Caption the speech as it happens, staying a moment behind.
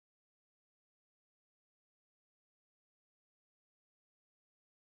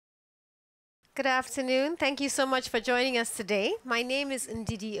Good afternoon. Thank you so much for joining us today. My name is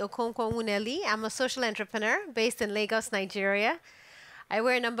Ndidi Nwuneli. I'm a social entrepreneur based in Lagos, Nigeria. I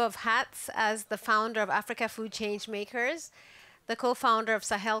wear a number of hats as the founder of Africa Food Change Makers, the co-founder of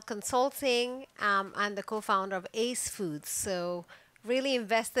Sahel Consulting, and the co-founder of Ace Foods. So really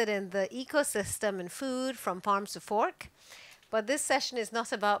invested in the ecosystem and food from farm to fork. But this session is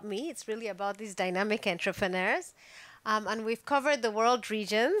not about me. It's really about these dynamic entrepreneurs. And we've covered the world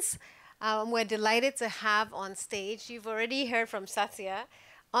regions. We're delighted to have on stage, you've already heard from Sathya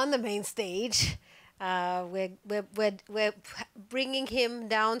on the main stage. We're bringing him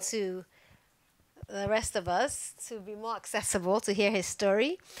down to the rest of us to be more accessible to hear his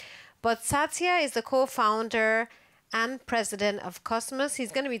story. But Sathya is the co-founder and president of Cosmos.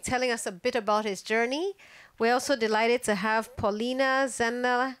 He's going to be telling us a bit about his journey. We're also delighted to have Paulina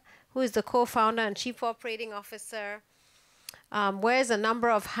Zanela, who is the co-founder and chief operating officer, wears a number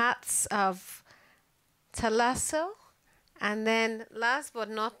of hats of Talasso. And then last but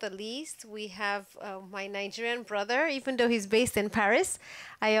not the least, we have my Nigerian brother, even though he's based in Paris,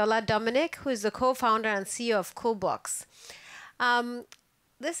 Ayoola Dominic, who is the co-founder and CEO of Coolbox.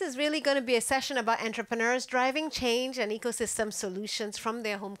 This is really going to be a session about entrepreneurs driving change and ecosystem solutions from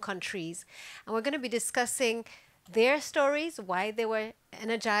their home countries. And we're going to be discussing their stories, why they were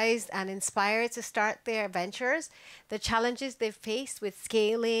energized and inspired to start their ventures, the challenges they've faced with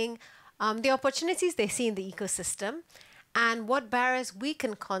scaling, the opportunities they see in the ecosystem, and what barriers we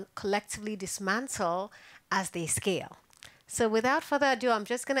can collectively dismantle as they scale. So without further ado, I'm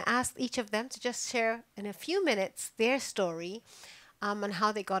just going to ask each of them to just share in a few minutes their story and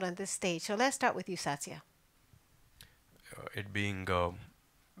how they got on this stage. So let's start with you, Sathya. It being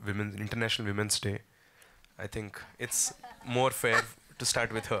International Women's Day, I think it's more fair to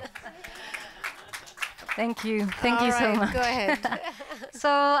start with her. Thank you. Thank you so much. Go ahead. So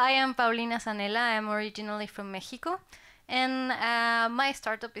I am Paulina Zanela. I'm originally from Mexico. And my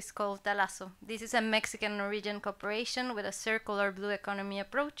startup is called Talasso. This is a Mexican Norwegian corporation with a circular blue economy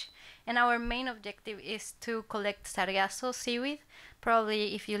approach. And our main objective is to collect sargasso, seaweed.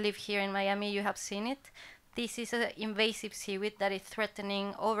 Probably if you live here in Miami, you have seen it. This is an invasive seaweed that is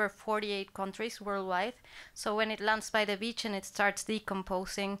threatening over 48 countries worldwide. So when it lands by the beach and it starts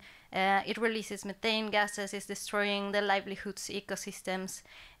decomposing, it releases methane gases, is destroying the livelihoods, ecosystems,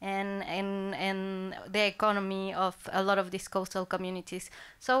 and the economy of a lot of these coastal communities.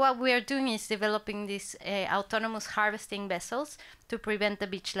 So what we are doing is developing these autonomous harvesting vessels to prevent the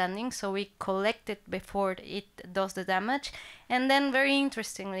beach landing. So we collect it before it does the damage. And then very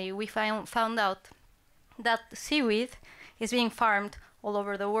interestingly, we found out that seaweed is being farmed all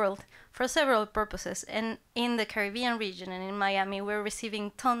over the world for several purposes. And in the Caribbean region and in Miami, we're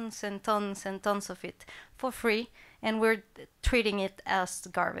receiving tons and tons and tons of it for free, and we're treating it as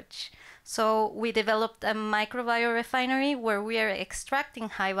garbage. So we developed a microbiorefinery where we are extracting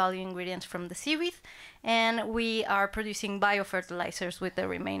high-value ingredients from the seaweed, and we are producing biofertilizers with the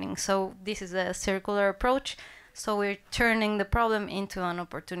remaining. So this is a circular approach. So we're turning the problem into an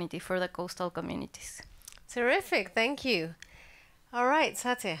opportunity for the coastal communities. Terrific. Thank you. All right,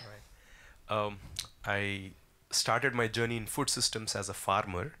 Sathya. I started my journey in food systems as a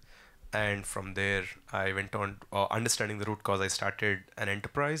farmer, and from there I went on understanding the root cause. I started an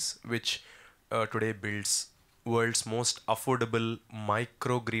enterprise which today builds world's most affordable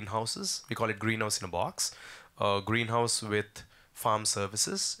micro greenhouses. We call it greenhouse in a box. Greenhouse with farm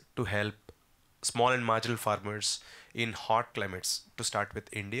services to help small and marginal farmers in hot climates, to start with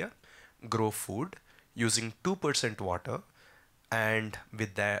India, grow food using 2% water, and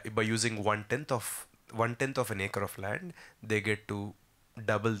with that, by using one tenth of an acre of land, they get to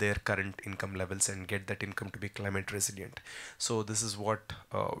double their current income levels and get that income to be climate resilient. So this is what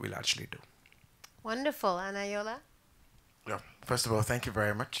we'll actually do. Wonderful. And Ayoola? Yeah. First of all, thank you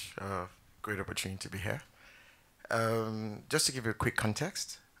very much. Great opportunity to be here. Just to give you a quick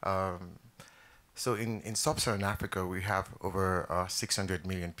context, so in sub-Saharan Africa, we have over 600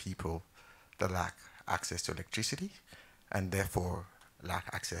 million people that lack access to electricity and therefore lack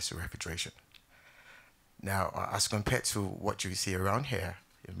access to refrigeration. Now, as compared to what you see around here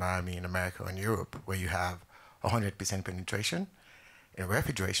in Miami, in America, and Europe, where you have 100% penetration in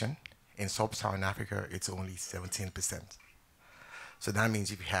refrigeration, in sub-Saharan Africa, it's only 17%. So that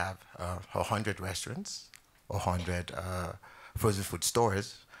means if you have 100 restaurants, 100 frozen food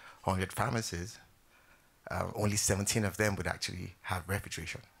stores, 100 pharmacies, only 17 of them would actually have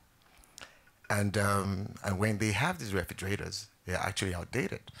refrigeration. And when they have these refrigerators, they're actually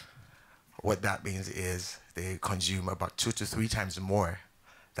outdated. What that means is they consume about 2 to 3 times more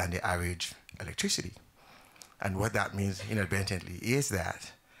than the average electricity. And what that means inadvertently is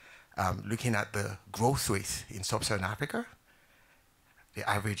that looking at the growth rate in sub-Saharan Africa, the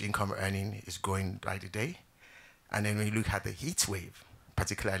average income earning is growing by the day. And then when you look at the heat wave,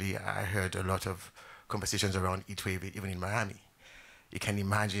 particularly I heard a lot of conversations around heat wave even in Miami. You can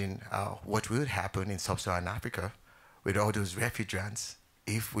imagine what will happen in sub-Saharan Africa with all those refrigerants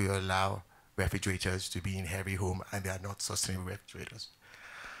if we allow refrigerators to be in every home and they are not sustainable refrigerators.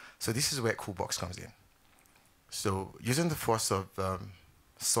 So this is where Coolbox comes in. So using the force of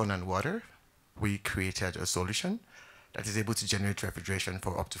sun and water, we created a solution that is able to generate refrigeration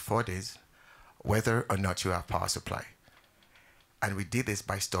for up to 4 days, whether or not you have power supply. And we did this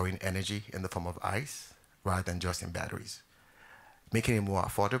by storing energy in the form of ice rather than just in batteries, making it more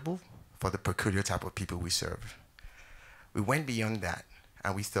affordable for the peculiar type of people we serve. We went beyond that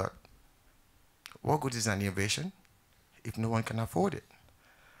and we thought, what good is an innovation if no one can afford it?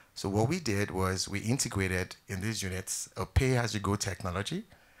 So what we did was we integrated in these units a pay-as-you-go technology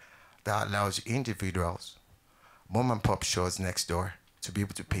that allows individuals, mom and pop shops next door, to be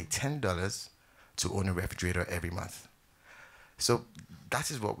able to pay $10 to own a refrigerator every month. So that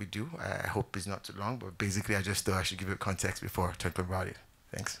is what we do. I hope it's not too long, but basically I just thought I should give you context before talking about it.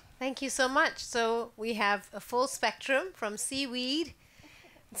 Thanks. Thank you so much. So we have a full spectrum from seaweed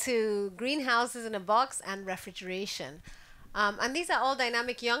to greenhouses in a box and refrigeration. And these are all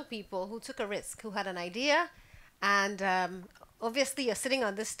dynamic young people who took a risk, who had an idea, and obviously you're sitting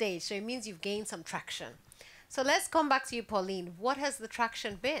on this stage, so it means you've gained some traction. So let's come back to you, Pauline. What has the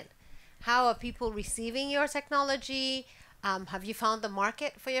traction been? How are people receiving your technology? Have you found the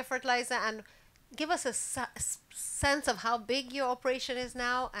market for your fertilizer? And give us a sense of how big your operation is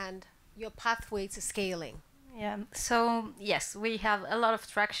now and your pathway to scaling. Yeah, so yes, we have a lot of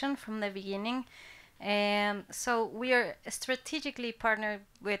traction from the beginning. So we are strategically partnered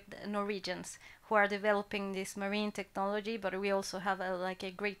with Norwegians who are developing this marine technology, but we also have a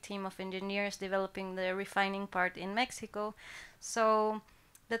great team of engineers developing the refining part in Mexico. So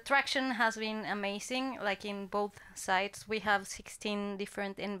the traction has been amazing, like in both sides. We have 16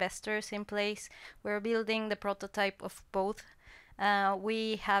 different investors in place. We're building the prototype of both.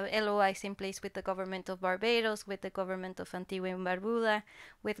 We have LOIs in place with the government of Barbados, with the government of Antigua and Barbuda,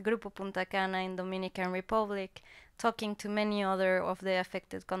 with Grupo Punta Cana in Dominican Republic, talking to many other of the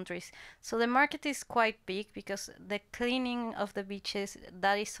affected countries. So the market is quite big because the cleaning of the beaches,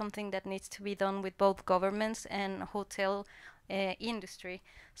 that is something that needs to be done with both governments and hotel industry.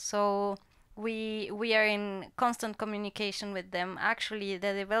 So we are in constant communication with them. Actually,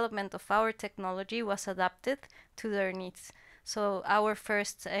 the development of our technology was adapted to their needs. So our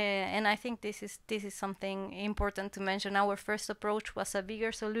first, and I think this is something important to mention, our first approach was a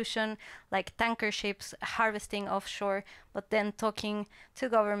bigger solution, like tanker ships harvesting offshore, but then talking to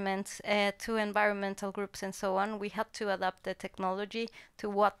governments, to environmental groups and so on. We had to adapt the technology to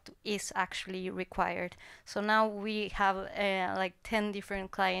what is actually required. So now we have 10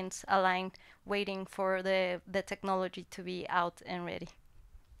 different clients aligned, waiting for the technology to be out and ready.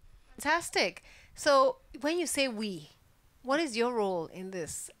 Fantastic. So when you say we, what is your role in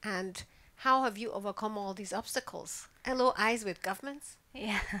this, and how have you overcome all these obstacles? LOIs with governments?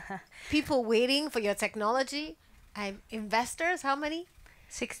 Yeah. People waiting for your technology? Investors, how many?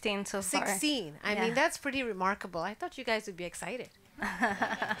 16 so far. 16. I mean, that's pretty remarkable. I thought you guys would be excited.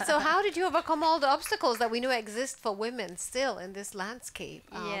 So how did you overcome all the obstacles that we know exist for women still in this landscape?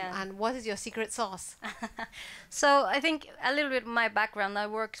 And what is your secret sauce? So I think a little bit my background. I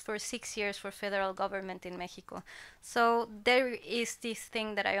worked for 6 years for federal government in Mexico. So there is this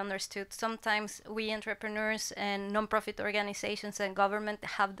thing that I understood. Sometimes we entrepreneurs and nonprofit organizations and government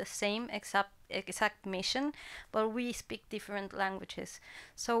have the same exact mission, but we speak different languages.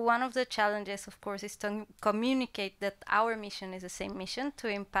 So one of the challenges, of course, is to communicate that our mission is the same mission, to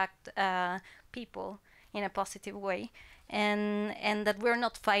impact people in a positive way, and that we're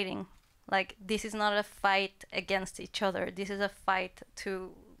not fighting. Like, this is not a fight against each other. This is a fight to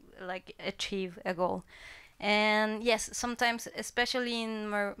achieve a goal. And yes, sometimes, especially in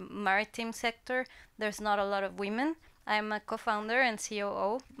maritime sector, there's not a lot of women. I'm a co-founder and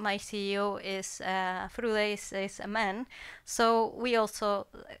COO. My CEO is Frude is a man. So we also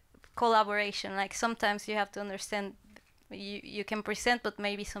collaboration. Like, sometimes you have to understand, you can present, but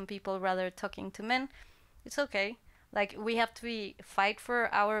maybe some people rather talking to men. It's okay. Like, we have to fight for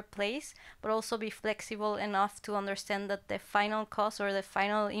our place, but also be flexible enough to understand that the final cause or the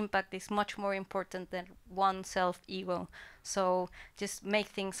final impact is much more important than one self-ego. So just make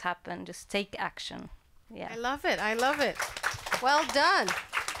things happen. Just take action. Yeah. I love it. I love it. Well done.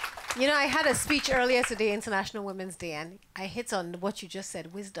 You know, I had a speech earlier today, International Women's Day, and I hit on what you just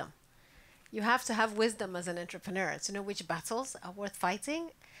said, wisdom. You have to have wisdom as an entrepreneur to know which battles are worth fighting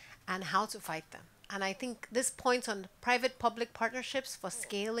and how to fight them. And I think this point on private-public partnerships for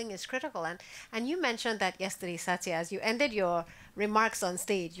scaling is critical. And you mentioned that yesterday, Sathya, as you ended your remarks on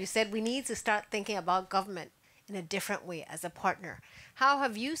stage. You said we need to start thinking about government in a different way as a partner. How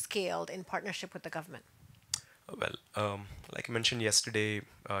have you scaled in partnership with the government? Well, like I mentioned yesterday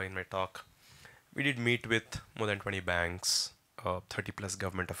in my talk, we did meet with more than 20 banks, 30 plus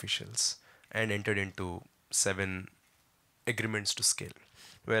government officials, and entered into 7 agreements to scale.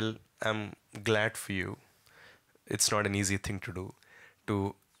 Well, I'm glad for you. It's not an easy thing to do.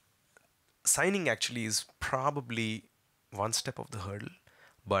 To signing actually is probably one step of the hurdle,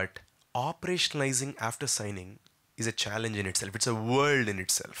 but operationalizing after signing is a challenge in itself. It's a world in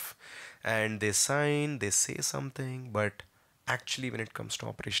itself. And they sign, they say something, but actually when it comes to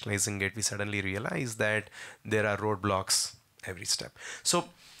operationalizing it, we suddenly realize that there are roadblocks every step. So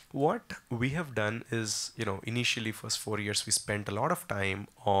what we have done is, initially first 4 years, we spent a lot of time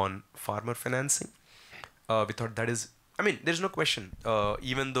on farmer financing. We thought that is, there's no question,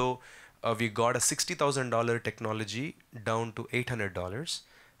 even though we got a $60,000 technology down to $800.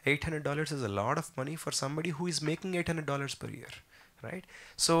 $800 is a lot of money for somebody who is making $800 per year, right?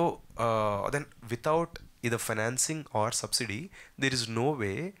 So then without either financing or subsidy, there is no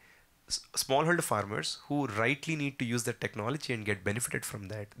way smallholder farmers who rightly need to use the technology and get benefited from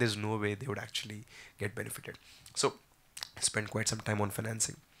that, there's no way they would actually get benefited. So I spent quite some time on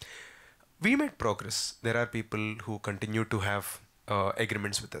financing. We made progress. There are people who continue to have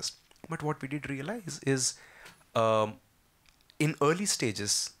agreements with us. But what we did realize is in early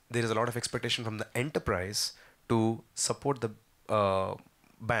stages, there is a lot of expectation from the enterprise to support the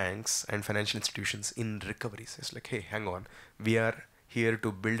banks and financial institutions in recoveries. It's like, hey, hang on, we are here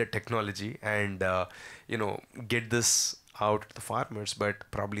to build a technology and get this out to the farmers, but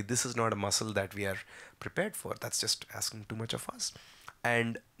probably this is not a muscle that we are prepared for. That's just asking too much of us.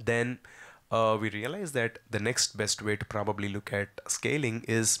 And then we realized that the next best way to probably look at scaling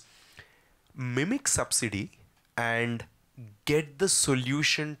is mimic subsidy and get the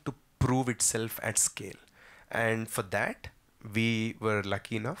solution to prove itself at scale. And for that, we were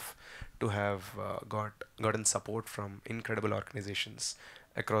lucky enough to have gotten support from incredible organizations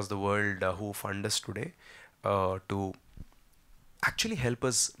across the world who fund us today to actually help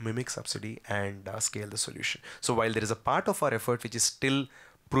us mimic subsidy and scale the solution. So while there is a part of our effort which is still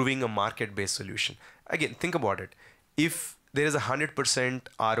proving a market-based solution, again, think about it. If there is a 100%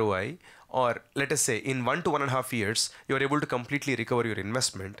 ROI, or let us say in 1 to 1.5 years, you are able to completely recover your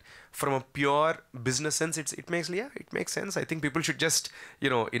investment from a pure business sense, it makes sense. I think people should just,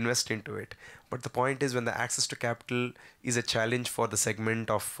 invest into it. But the point is, when the access to capital is a challenge for the segment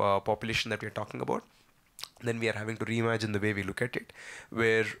of population that we are talking about, then we are having to reimagine the way we look at it.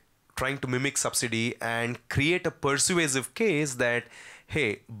 We're trying to mimic subsidy and create a persuasive case that,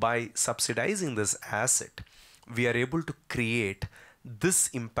 hey, by subsidizing this asset, we are able to create this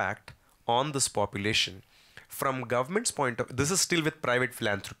impact on this population. From government's point of, this is still with private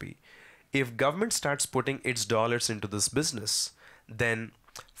philanthropy. If government starts putting its dollars into this business, then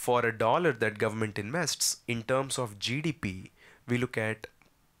for a dollar that government invests, in terms of GDP, we look at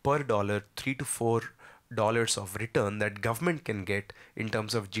per dollar $3 to $4 of return that government can get in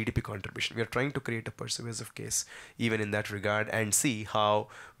terms of GDP contribution. We are trying to create a persuasive case even in that regard and see how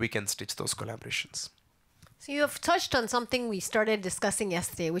we can stitch those collaborations. So you have touched on something we started discussing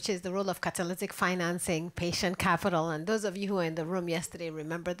yesterday, which is the role of catalytic financing, patient capital. And those of you who were in the room yesterday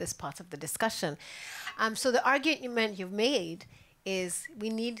remember this part of the discussion. So the argument you've made is we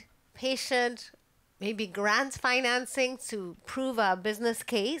need patient, maybe grant financing to prove our business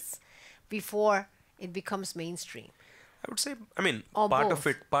case before it becomes mainstream. I would say, Or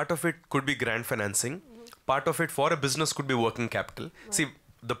both. part of it could be grant financing. Part of it for a business could be working capital. Right. See,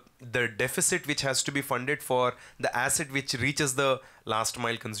 the deficit which has to be funded for the asset which reaches the last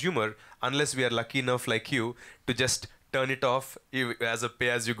mile consumer, unless we are lucky enough like you to just turn it off as a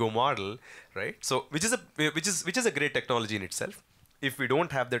pay-as-you-go model, right? So which is a great technology in itself. If we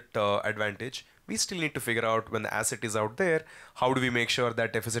don't have that advantage, we still need to figure out when the asset is out there, how do we make sure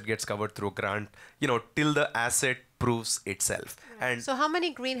that deficit gets covered through grant, till the asset proves itself. Right. And so how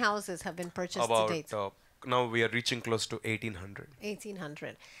many greenhouses have been purchased to date? Now we are reaching close to 1,800.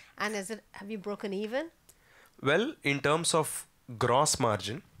 1,800. And have you broken even? Well, in terms of gross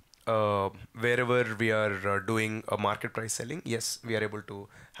margin, wherever we are doing a market price selling, yes, we are able to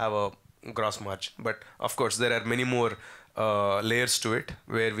have a gross margin. But of course, there are many more layers to it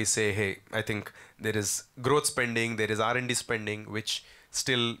where we say, hey, I think there is growth spending, there is R&D spending, which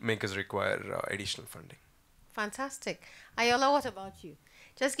still make us require additional funding. Fantastic. Ayoola, what about you?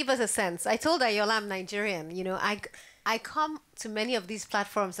 Just give us a sense. I told Ayoola I'm Nigerian. You know, I come to many of these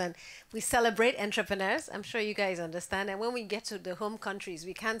platforms and we celebrate entrepreneurs. I'm sure you guys understand. And when we get to the home countries,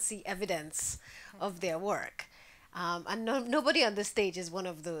 we can't see evidence of their work. And nobody on the stage is one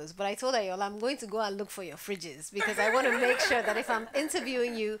of those. But I told Ayoola, I'm going to go and look for your fridges because I want to make sure that if I'm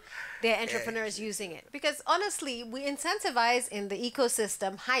interviewing you, there are entrepreneurs using it. Because honestly, we incentivize in the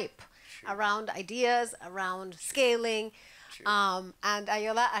ecosystem hype around ideas, around scaling. And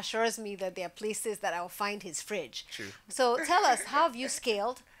Ayoola assures me that there are places that I'll find his fridge. True. So tell us, how have you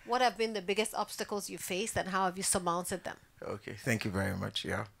scaled? What have been the biggest obstacles you faced and how have you surmounted them? Okay, thank you very much.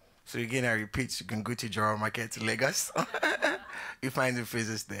 Yeah. So again, I repeat, you can go to Jora Market to Lagos. You find the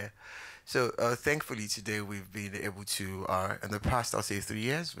phrases there. So thankfully today we've been able to, in the past, I'll say 3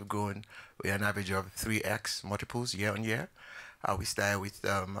 years, we've grown with an average of 3x multiples year on year. We started with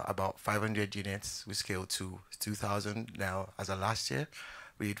about 500 units. We scaled to 2,000 now as of last year.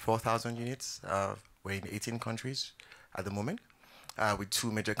 We did 4,000 units. We're in 18 countries at the moment, with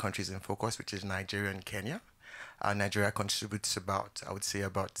 2 major countries in focus, which is Nigeria and Kenya. Nigeria contributes about, I would say,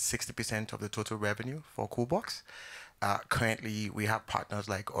 about 60% of the total revenue for Coolbox. Currently, we have partners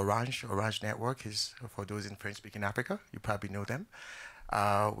like Orange. Orange Network is for those in French-speaking Africa. You probably know them.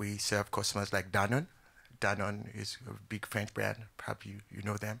 We serve customers like Danone. Danone is a big French brand. Probably you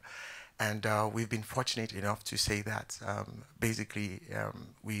know them. And we've been fortunate enough to say that basically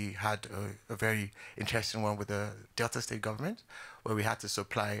we had a very interesting one with the Delta State government where we had to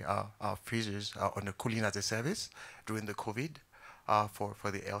supply our freezers on the cooling as a service during the COVID for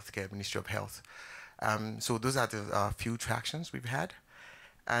the Healthcare Ministry of Health. So those are the few tractions we've had.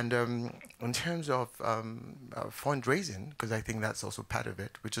 And in terms of fundraising, because I think that's also part of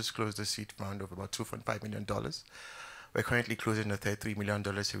it, we just closed a seed round of about $2.5 million. We're currently closing a $33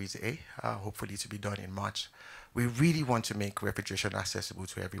 million Series A, hopefully to be done in March. We really want to make refrigeration accessible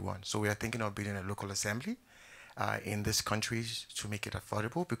to everyone. So we are thinking of building a local assembly in this country to make it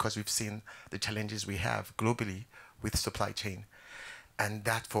affordable because we've seen the challenges we have globally with supply chain. And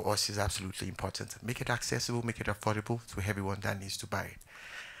that for us is absolutely important. Make it accessible, make it affordable to everyone that needs to buy it.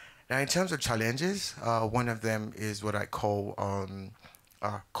 Now, in terms of challenges, one of them is what I call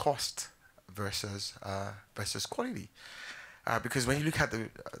cost versus quality. Because when you look at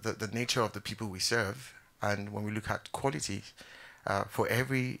the nature of the people we serve, and when we look at quality, for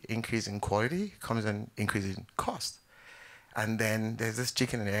every increase in quality comes an increase in cost. And then there's this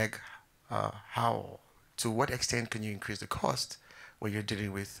chicken and egg. To what extent can you increase the cost when you're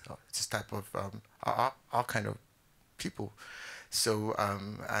dealing with this type of our kind of people? So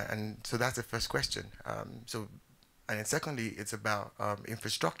so that's the first question. And then secondly, it's about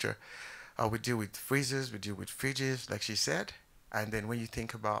infrastructure. We deal with freezers, we deal with fridges, like she said. And then when you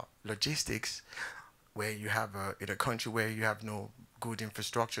think about logistics, where you have in a country where you have no good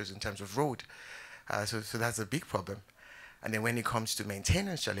infrastructures in terms of road, so that's a big problem. And then when it comes to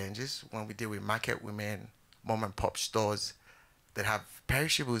maintenance challenges, when we deal with market women, mom and pop stores that have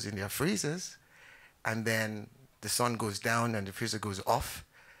perishables in their freezers, and then the sun goes down and the freezer goes off,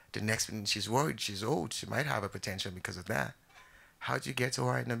 the next minute she's worried, she's old, she might have a potential because of that. How do you get to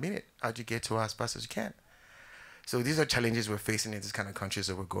her in a minute? How do you get to her as fast as you can? So these are challenges we're facing in these kind of countries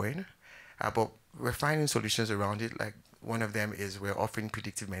that we're going. But we're finding solutions around it. Like one of them is we're offering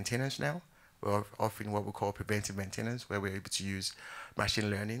predictive maintenance now. We're offering what we call preventive maintenance, where we're able to use machine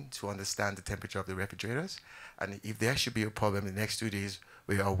learning to understand the temperature of the refrigerators. And if there should be a problem in the next 2 days,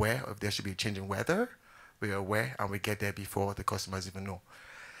 we are aware if there should be a change in weather. We are aware, and we get there before the customers even know.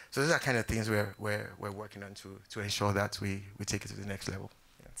 So those are kind of things we're working on to ensure that we take it to the next level.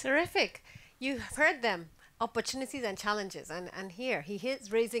 Yeah. Terrific. You've heard them, opportunities and challenges. And here, he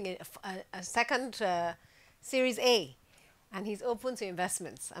is raising a second Series A, and he's open to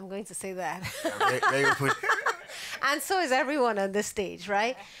investments. I'm going to say that. Very open. And so is everyone on this stage,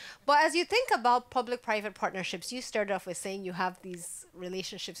 right? But as you think about public-private partnerships, you started off with saying you have these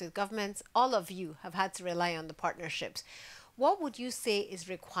relationships with governments. All of you have had to rely on the partnerships. What would you say is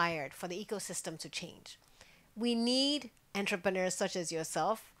required for the ecosystem to change? We need entrepreneurs such as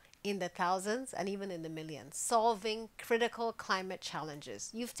yourself in the thousands and even in the millions, solving critical climate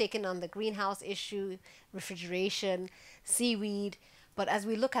challenges. You've taken on the greenhouse issue, refrigeration, seaweed. But as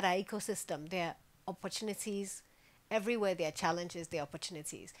we look at our ecosystem, there are opportunities. Everywhere there are challenges, there are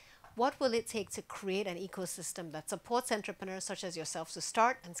opportunities. What will it take to create an ecosystem that supports entrepreneurs such as yourself to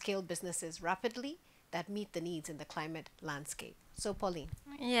start and scale businesses rapidly that meet the needs in the climate landscape? So, Pauline.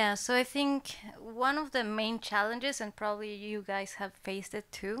 Yeah, so I think one of the main challenges, and probably you guys have faced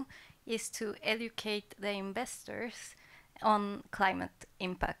it too, is to educate the investors on climate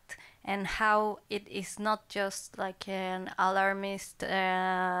impact. and how it is not just like an alarmist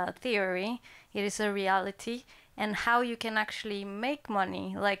theory, it is a reality, and how you can actually make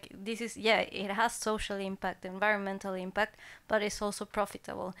money. Like this is, yeah, it has social impact, environmental impact, but it's also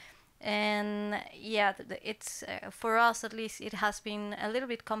profitable. And yeah, it's for us at least, it has been a little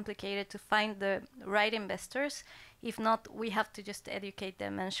bit complicated to find the right investors. If not, we have to just educate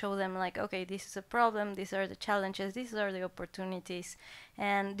them and show them like, okay, this is a problem, these are the challenges, these are the opportunities,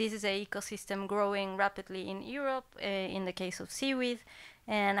 and this is an ecosystem growing rapidly in Europe, in the case of seaweed,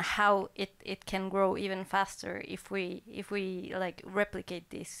 and how it can grow even faster if we like replicate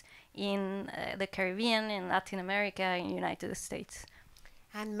this in the Caribbean, in Latin America, in United States.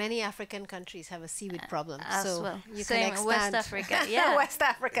 And many African countries have a seaweed problem. As so well. you Same can expand West Africa, yeah. West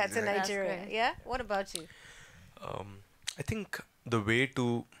Africa Exactly. to Nigeria. Yeah? What about you? I think the way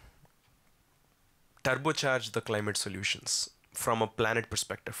to turbocharge the climate solutions from a planet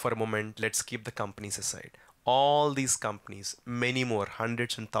perspective, for a moment, let's keep the companies aside. All these companies, many more,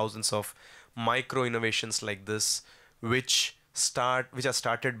 hundreds and thousands of micro innovations like this, which are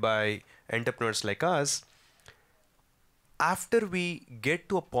started by entrepreneurs like us. After we get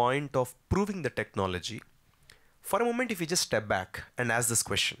to a point of proving the technology, for a moment, if we just step back and ask this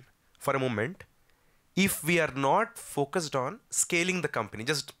question, for a moment, if we are not focused on scaling the company,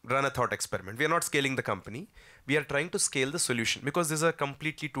 just run a thought experiment. We are not scaling the company. We are trying to scale the solution, because these are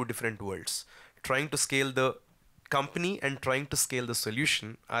completely two different worlds. Trying to scale the company and trying to scale the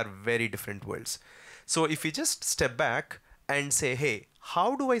solution are very different worlds. So if we just step back and say, hey,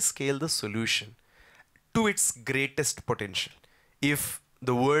 how do I scale the solution to its greatest potential? If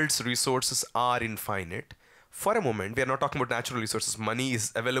the world's resources are infinite, for a moment, we are not talking about natural resources. Money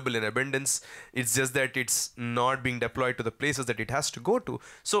is available in abundance. It's just that it's not being deployed to the places that it has to go to.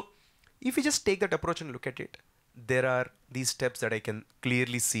 So if we just take that approach and look at it, there are these steps that I can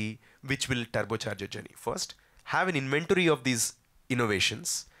clearly see which will turbocharge your journey. First, have an inventory of these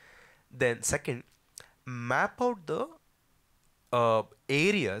innovations. Then second, map out the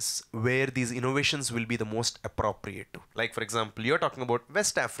areas where these innovations will be the most appropriate to. Like, for example, you're talking about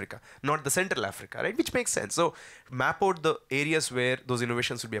West Africa, not the Central Africa, right? Which makes sense. So map out the areas where those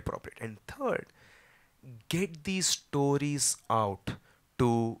innovations will be appropriate. And third, get these stories out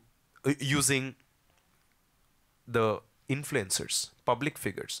to using the influencers, public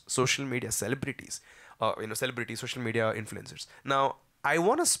figures, social media celebrities, celebrities, social media influencers. Now, I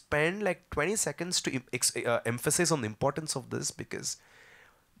want to spend like 20 seconds to emphasize on the importance of this, because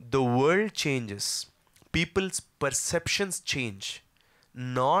the world changes, people's perceptions change,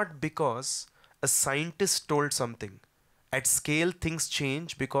 not because a scientist told something. At scale, things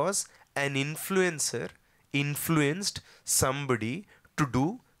change because an influencer influenced somebody to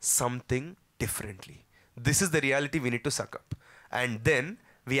do something differently. This is the reality we need to suck up. And then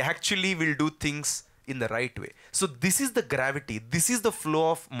we actually will do things in the right way. So this is the gravity, this is the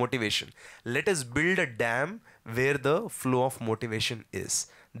flow of motivation. Let us build a dam where the flow of motivation is.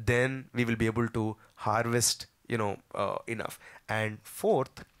 Then we will be able to harvest, enough. And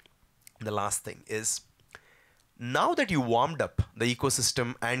fourth, the last thing is, now that you warmed up the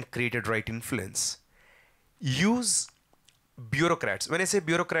ecosystem and created right influence, use bureaucrats. When I say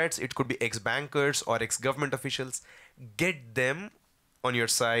bureaucrats, it could be ex-bankers or ex-government officials. Get them on your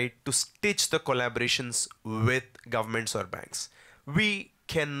side to stitch the collaborations with governments or banks. We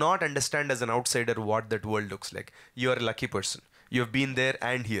cannot understand as an outsider what that world looks like. You're a lucky person. You've been there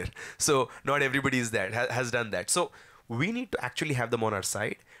and here. So not everybody is there, has done that. So we need to actually have them on our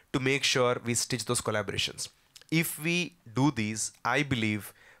side to make sure we stitch those collaborations. If we do these, I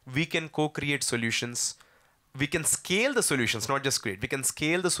believe we can co-create solutions. We can scale the solutions, not just create. We can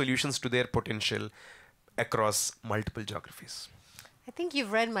scale the solutions to their potential across multiple geographies. I think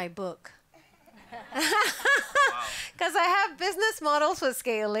you've read my book. Because I have business models for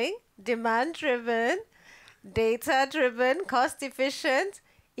scaling, demand-driven, data-driven, cost-efficient,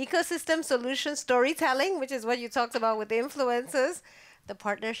 ecosystem solution storytelling, which is what you talked about with the influencers, the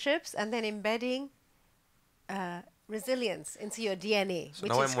partnerships, and then embedding resilience into your DNA, So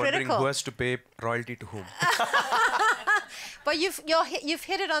which now is I'm wondering critical. who has to pay royalty to whom. But you've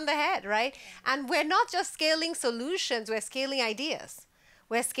hit it on the head, right? And we're not just scaling solutions, we're scaling ideas.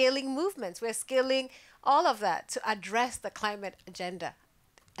 We're scaling movements. We're scaling all of that to address the climate agenda.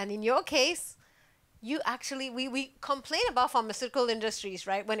 And in your case, we complain about pharmaceutical industries,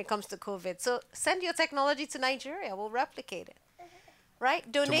 right, when it comes to COVID. So send your technology to Nigeria. We'll replicate it. Right?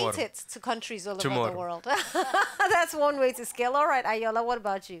 Donate Tomorrow. it to countries all over Tomorrow. the world. That's one way to scale. All right, Ayoola, what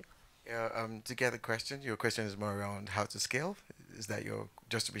about you? Yeah, to get the question, your question is more around how to scale. Is that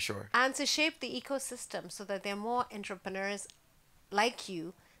just to be sure? And to shape the ecosystem so that there are more entrepreneurs like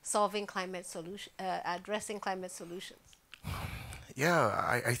you solving climate solution, addressing climate solutions?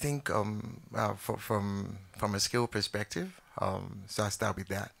 Yeah, I think from a skill perspective, so I'll start with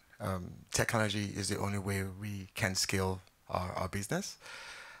that. Technology is the only way we can scale our business.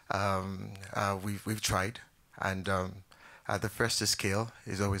 We've tried, and the first to scale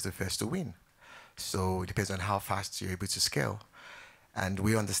is always the first to win. So it depends on how fast you're able to scale. And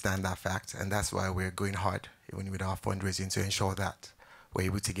we understand that fact, and that's why we're going hard, even with our fundraising, to ensure that we're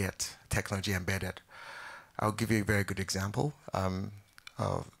able to get technology embedded. I'll give you a very good example.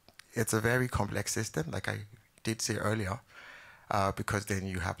 It's a very complex system, like I did say earlier, because then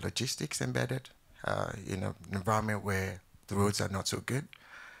you have logistics embedded in an environment where the roads are not so good.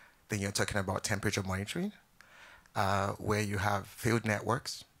 Then you're talking about temperature monitoring, where you have field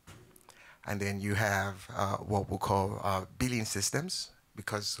networks, and then you have what we call billing systems,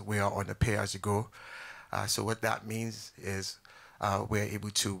 because we are on a pay-as-you-go. So what that means is we're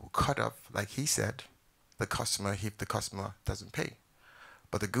able to cut off, like he said, the customer if the customer doesn't pay.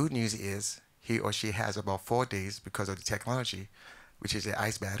 But the good news is he or she has about 4 days because of the technology, which is the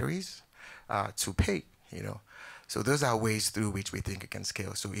ice batteries, to pay, you know. So those are ways through which we think it can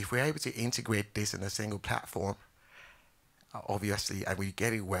scale. So if we're able to integrate this in a single platform, obviously, and we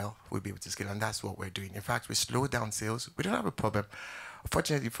get it well, we'll be able to scale, and that's what we're doing. In fact, we slow down sales. We don't have a problem.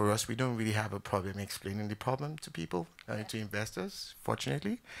 Fortunately for us, we don't really have a problem explaining the problem to people, to investors,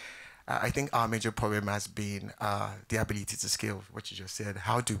 fortunately. I think our major problem has been the ability to scale, what you just said.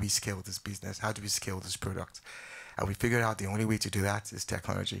 How do we scale this business? How do we scale this product? And we figured out the only way to do that is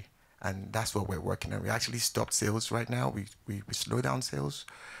technology. And that's what we're working on. We actually stopped sales right now. We slow down sales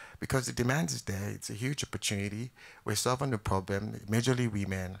because the demand is there. It's a huge opportunity. We're solving the problem, majorly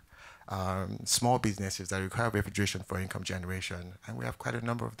women, small businesses that require refrigeration for income generation. And we have quite a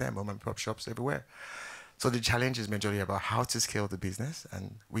number of them, mom and pop shops everywhere. So the challenge is majorly about how to scale the business,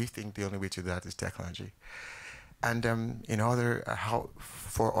 and we think the only way to do that is technology. And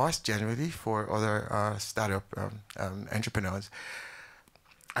for us generally, for other startup entrepreneurs,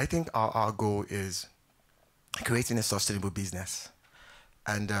 I think our goal is creating a sustainable business.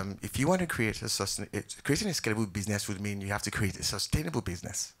 And if you want to creating a scalable business would mean you have to create a sustainable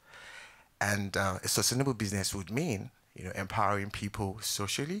business. And a sustainable business would mean, empowering people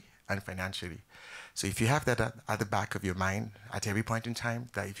socially and financially. So if you have that at the back of your mind at every point in time,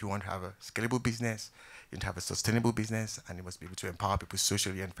 that if you want to have a scalable business, you want to have a sustainable business, and you must be able to empower people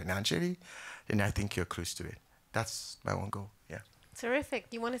socially and financially, then I think you're close to it. That's my one goal, yeah. Terrific.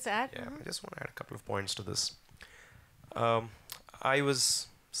 You wanted to add? Yeah, I just want to add a couple of points to this. I was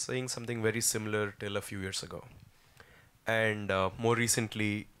saying something very similar till a few years ago. And more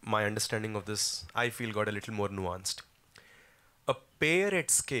recently, my understanding of this, I feel, got a little more nuanced. A payer at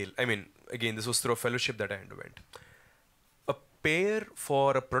scale, again, this was through a fellowship that I underwent. A payer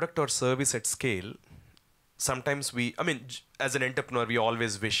for a product or service at scale, sometimes as an entrepreneur, we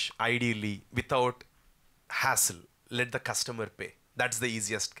always wish, ideally, without hassle, let the customer pay. That's the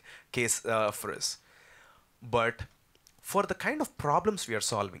easiest case for us. But for the kind of problems we are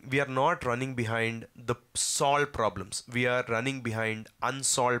solving, we are not running behind the solved problems. We are running behind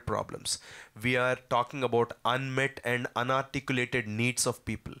unsolved problems. We are talking about unmet and unarticulated needs of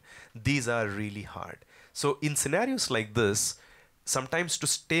people. These are really hard. So in scenarios like this, sometimes to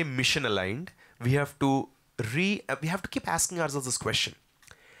stay mission aligned, we have to keep asking ourselves this question.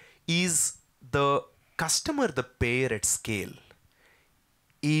 Is the customer the payer at scale?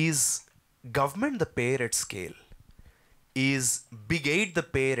 Is government the payer at scale? Is big aid the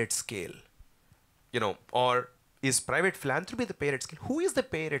payer at scale? Or is private philanthropy the payer at scale? Who is the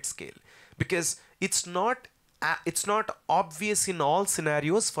payer at scale? Because it's not obvious in all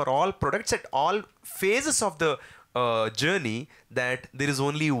scenarios for all products at all phases of the journey that there is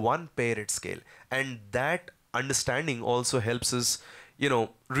only one payer at scale. And that understanding also helps us,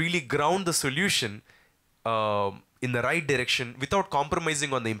 really ground the solution in the right direction without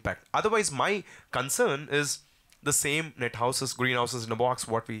compromising on the impact. Otherwise, my concern is the same net houses, greenhouses in a box,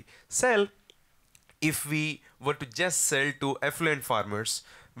 what we sell. If we were to just sell to affluent farmers,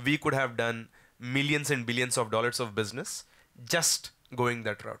 we could have done millions and billions of dollars of business just going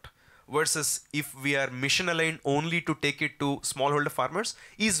that route. Versus if we are mission aligned only to take it to smallholder farmers,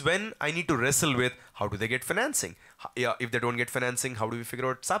 is when I need to wrestle with how do they get financing? If they don't get financing, how do we figure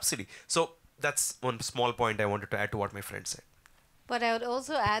out subsidy? So that's one small point I wanted to add to what my friend said. But I would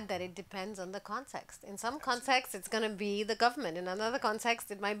also add that it depends on the context. In some contexts, it's going to be the government. In another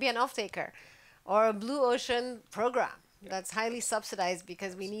context, it might be an off-taker or a blue ocean program that's highly subsidized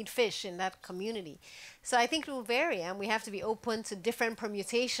because we need fish in that community. So I think it will vary, and we have to be open to different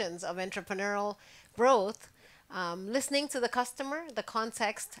permutations of entrepreneurial growth listening to the customer, the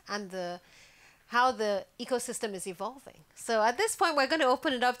context, and how the ecosystem is evolving. So at this point, we're going to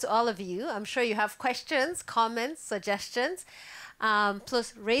open it up to all of you. I'm sure you have questions, comments, suggestions.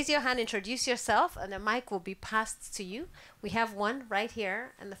 Plus, raise your hand, introduce yourself, and the mic will be passed to you. We have one right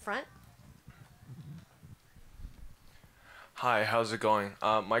here in the front. Hi, how's it going?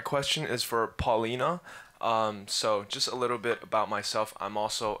 My question is for Paulina. So just a little bit about myself. I'm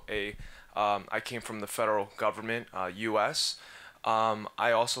also I came from the federal government, US.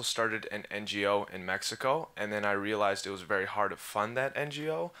 I also started an NGO in Mexico, and then I realized it was very hard to fund that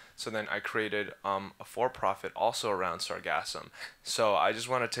NGO. So then I created a for-profit also around sargassum. So I just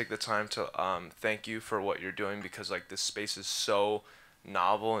want to take the time to thank you for what you're doing, because like this space is so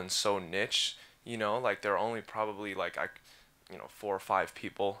novel and so niche. You know, like there are only probably like 4 or 5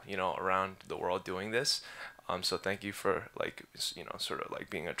 people around the world doing this. So thank you for like sort of like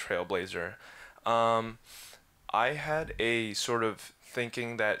being a trailblazer. I had a sort of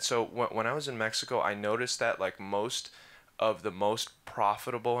thinking that, so when I was in Mexico, I noticed that like most of the most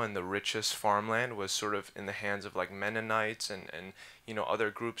profitable and the richest farmland was sort of in the hands of like Mennonites and other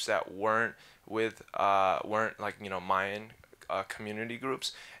groups that weren't like Mayan community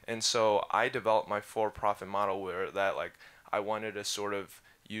groups. And so I developed my for-profit model where that like I wanted to sort of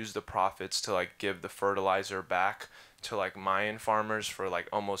use the profits to like give the fertilizer back to like Mayan farmers for like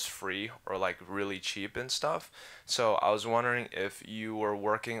almost free or like really cheap and stuff. So I was wondering if you were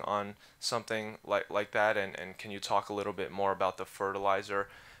working on something like that, and can you talk a little bit more about the fertilizer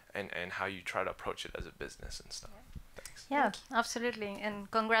and how you try to approach it as a business and stuff? Thanks. Yeah, absolutely. And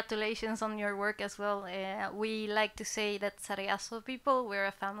congratulations on your work as well. We like to say that Sargasso people, we're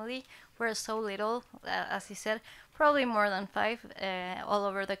a family. We're so little, as you said, probably more than 5, all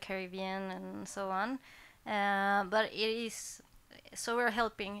over the Caribbean and so on. But it is, so we're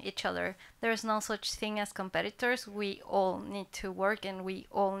helping each other. There's no such thing as competitors. We all need to work, and we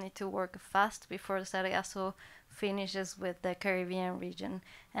all need to work fast before Sargasso finishes with the Caribbean region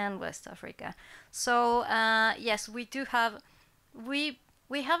and West Africa. So yes, we do have, we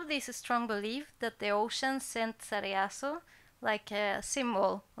have this strong belief that the ocean sent Sargasso like a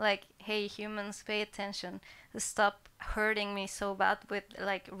symbol, like, hey, humans, pay attention, stop hurting me so bad with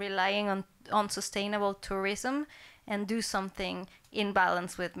like relying on sustainable tourism, and do something in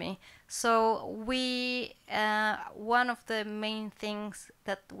balance with me. So we one of the main things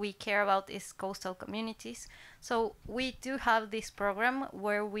that we care about is coastal communities. So we do have this program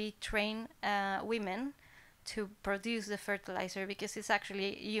where we train women to produce the fertilizer, because it's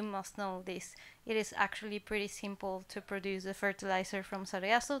actually, you must know this, it is actually pretty simple to produce the fertilizer from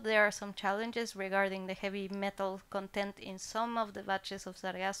Sargasso. There are some challenges regarding the heavy metal content in some of the batches of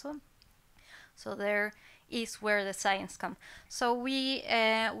Sargasso. So there is where the science comes. So we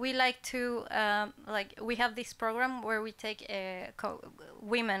like to we have this program where we take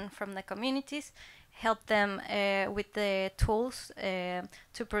women from the communities, help them with the tools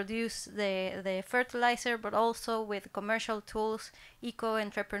to produce the fertilizer, but also with commercial tools,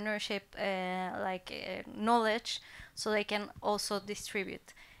 eco-entrepreneurship knowledge, so they can also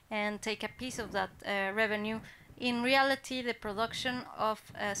distribute and take a piece of that revenue. In reality, the production of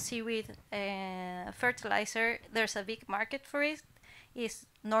seaweed fertilizer, there's a big market for it, is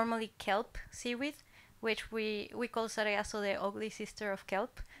normally kelp seaweed, which we call Sargasso the ugly sister of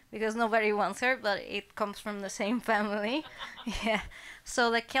kelp, because nobody wants her, but it comes from the same family. Yeah.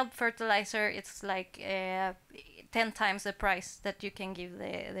 So the kelp fertilizer, it's like 10 times the price that you can give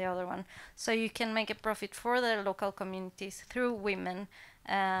the other one. So you can make a profit for the local communities through women,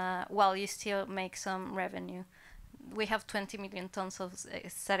 while you still make some revenue. We have 20 million tons of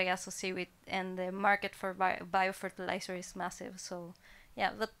Sargasso seaweed, and the market for biofertilizer is massive. So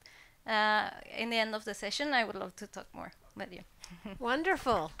yeah, but in the end of the session, I would love to talk more with you.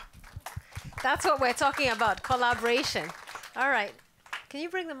 Wonderful. That's what we're talking about, collaboration. All right. Can you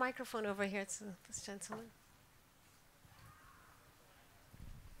bring the microphone over here to this gentleman?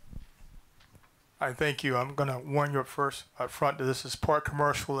 Hi, thank you. I'm going to warn you up front that this is part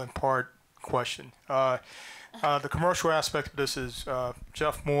commercial and part question. The commercial aspect of this is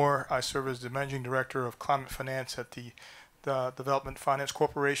Jeff Moore. I serve as the Managing Director of Climate Finance at the Development Finance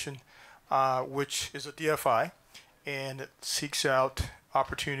Corporation, which is a DFI, and it seeks out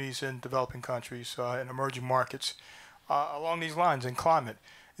opportunities in developing countries and emerging markets along these lines in climate.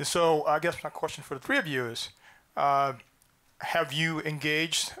 And so I guess my question for the three of you is, have you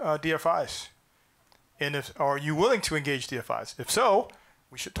engaged DFIs? And are you willing to engage DFIs? If so,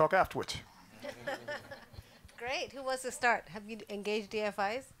 we should talk afterwards. Great. Who wants to start? Have you engaged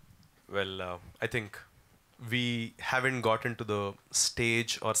DFIs? Well, I think we haven't gotten to the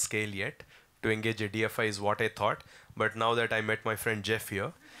stage or scale yet to engage a DFI is what I thought. But now that I met my friend Jeff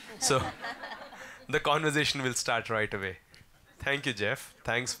here, so the conversation will start right away. Thank you, Jeff.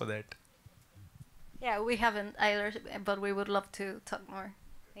 Thanks for that. Yeah, we haven't either, but we would love to talk more.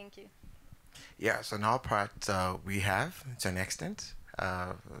 Thank you. Yeah, so on our part, we have to an extent,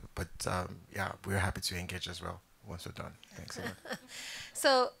 but yeah, we're happy to engage as well once we're done. Thanks a lot.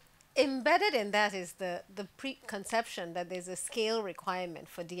 So embedded in that is the preconception that there's a scale requirement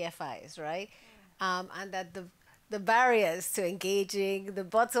for DFIs, right? And that the barriers to engaging, the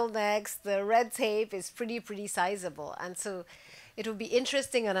bottlenecks, the red tape is pretty sizable. And so it would be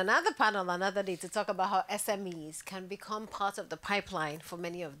interesting on another panel another day to talk about how SMEs can become part of the pipeline for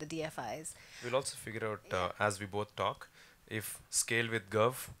many of the DFIs. We'll also figure out, as we both talk, if Scale with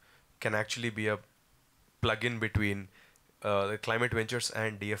Gov can actually be a plug-in between the climate ventures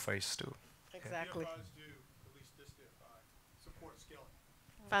and DFIs too. Exactly. DFIs do, at least this DFI, support scaling.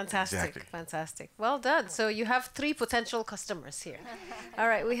 Fantastic, Exactly. fantastic. Well done. So you have 3 potential customers here. All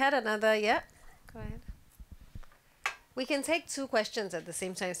right, we had another, yeah? Go ahead. We can take 2 questions at the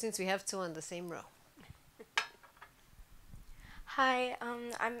same time since we have 2 on the same row. Hi,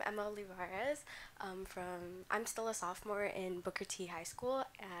 I'm Emma Olivares. I'm still a sophomore in Booker T High School,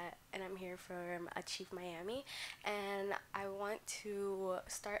 and I'm here from Achieve Miami. And I want to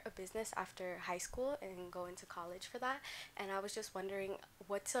start a business after high school and go into college for that. And I was just wondering,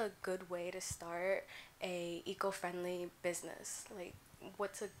 what's a good way to start a eco-friendly business? Like,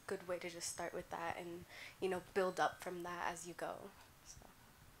 what's a good way to just start with that and, you know, build up from that as you go? So.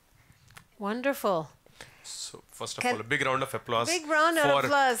 Wonderful. So first of all, a big round of applause Big round of for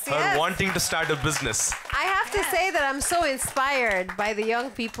applause, her yes. wanting to start a business. I have to say that I'm so inspired by the young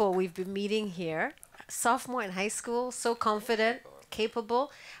people we've been meeting here. Sophomore in high school, so confident,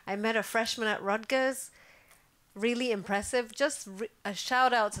 capable. I met a freshman at Rutgers. Really impressive. Just a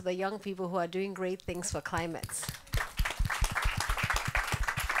shout out to the young people who are doing great things for climates.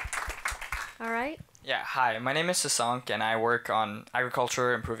 All right. Yeah, hi, my name is Sasank and I work on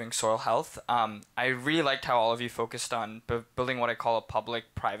agriculture, improving soil health. I really liked how all of you focused on building what I call a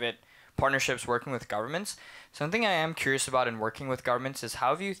public-private partnerships working with governments. Something I am curious about in working with governments is how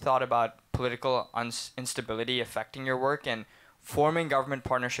have you thought about political instability affecting your work and forming government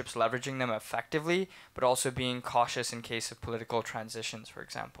partnerships, leveraging them effectively, but also being cautious in case of political transitions, for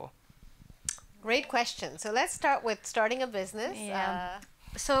example? Great question. So let's start with starting a business. Yeah.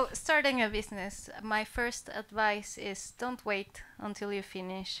 So starting a business, my first advice is don't wait until you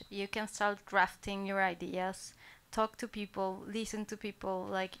finish. You can start drafting your ideas, talk to people, listen to people.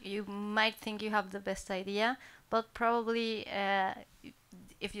 Like you might think you have the best idea, but probably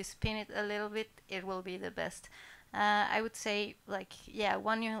if you spin it a little bit, it will be the best. I would say like, yeah,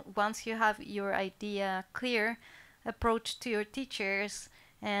 once you have your idea clear, approach to your teachers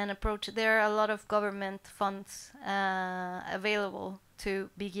and there are a lot of government funds available to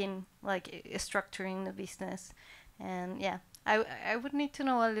begin like structuring the business. And yeah, I would need to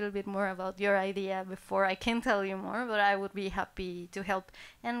know a little bit more about your idea before I can tell you more, but I would be happy to help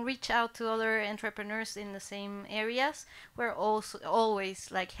and reach out to other entrepreneurs in the same areas. We're also always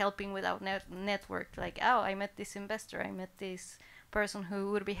like helping with our network, like, oh, I met this investor, I met this person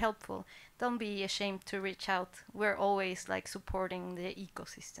who would be helpful. Don't be ashamed to reach out. We're always like supporting the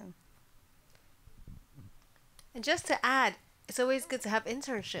ecosystem. And just to add, it's always good to have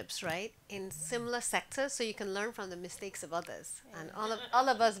internships, right, in similar sectors so you can learn from the mistakes of others. Yeah. And all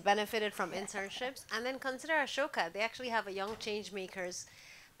of us benefited from internships. And then consider Ashoka. They actually have a Young Change Makers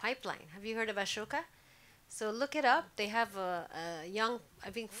pipeline. Have you heard of Ashoka? So look it up. They have a young, I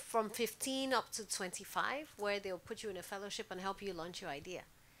think from 15 up to 25, where they'll put you in a fellowship and help you launch your idea.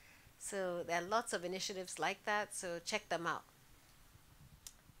 So there are lots of initiatives like that, so check them out.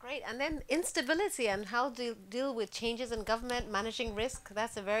 Great. And then instability and how to deal with changes in government, managing risk.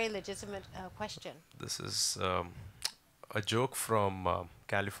 That's a very legitimate question. This is a joke from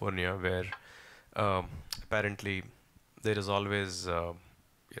California where apparently there is always,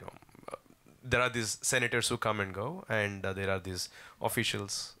 there are these senators who come and go, and there are these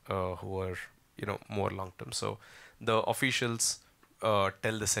officials who are, more long term. So the officials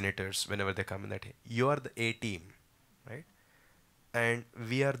tell the senators whenever they come in that, you are the A team, right? And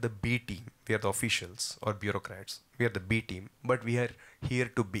we are the B team. We are the officials or bureaucrats. We are the B team, but we are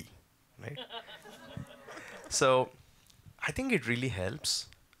here to be, right? So I think it really helps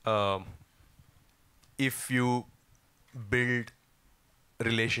if you build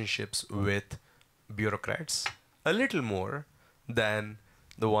relationships with bureaucrats a little more than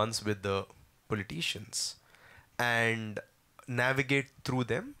the ones with the politicians, and navigate through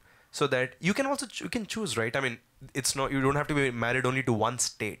them so that you can also you can choose, right? I mean, it's not, you don't have to be married only to one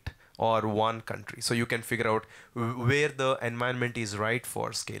state or one country. So you can figure out where the environment is right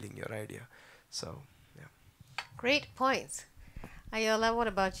for scaling your idea. So, yeah. Great points. Ayoola, what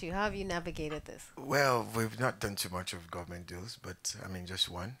about you? How have you navigated this? Well, we've not done too much of government deals, but I mean, just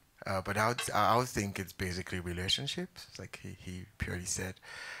one. But I would think it's basically relationships, like he purely said.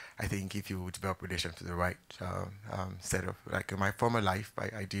 I think if you develop relations with the right set of, like in my former life,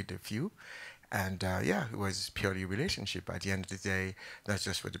 I did a few. And yeah, it was purely relationship. At the end of the day, not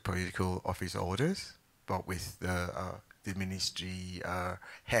just with the political office holders, but with the ministry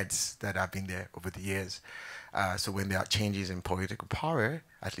heads that have been there over the years. So when there are changes in political power,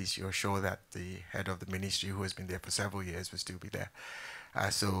 at least you're sure that the head of the ministry, who has been there for several years, will still be there.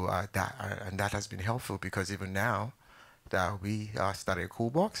 That has been helpful, because even now that we started a cool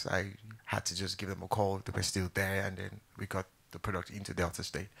box, I had to just give them a call. They were still there, and then we got the product into Delta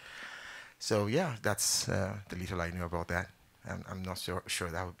State. So yeah, that's the little I knew about that. I'm not sure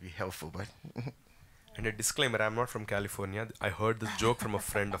that would be helpful, but. And a disclaimer, I'm not from California. I heard this joke from a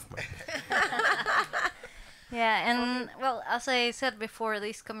friend of mine. Yeah, and well, as I said before,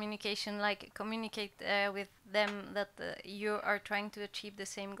 this communication, like communicate with them that you are trying to achieve the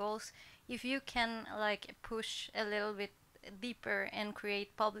same goals. If you can like push a little bit deeper and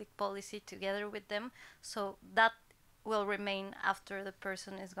create public policy together with them, so that will remain after the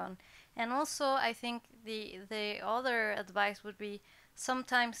person is gone. And also, I think the other advice would be,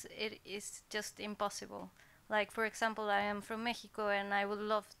 sometimes it is just impossible. Like, for example, I am from Mexico and I would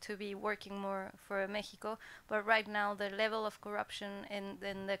love to be working more for Mexico, but right now the level of corruption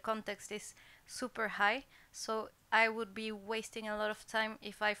in the context is super high. So I would be wasting a lot of time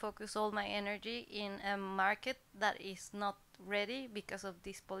if I focus all my energy in a market that is not ready because of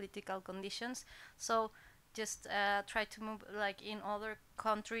these political conditions. So just try to move like in other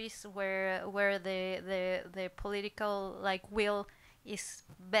countries where the political like will is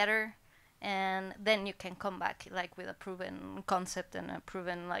better, and then you can come back like with a proven concept and a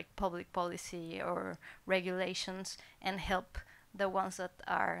proven like public policy or regulations, and help the ones that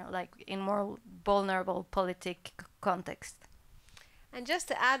are like in more vulnerable politic context. And just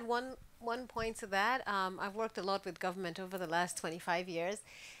to add one point to that, I've worked a lot with government over the last 25 years.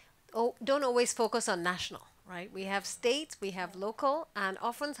 Don't always focus on national, right? We have state, we have local, and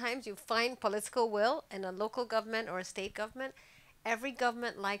oftentimes you find political will in a local government or a state government. Every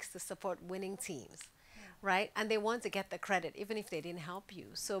government likes to support winning teams, right? And they want to get the credit, even if they didn't help you.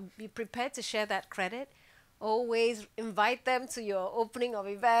 So be prepared to share that credit. Always invite them to your opening of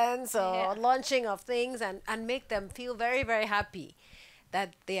events or launching of things, and make them feel very, very happy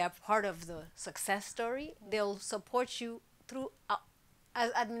that they are part of the success story. They'll support you through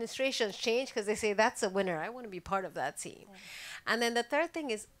as administrations change, because they say, that's a winner, I want to be part of that team. And then the third thing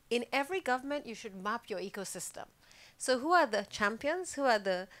is, in every government, you should map your ecosystem. So who are the champions? Who are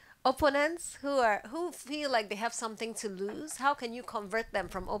the opponents? Who feel like they have something to lose? How can you convert them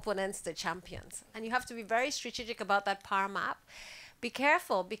from opponents to champions? And you have to be very strategic about that power map. Be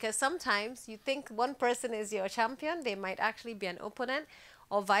careful, because sometimes you think one person is your champion, they might actually be an opponent,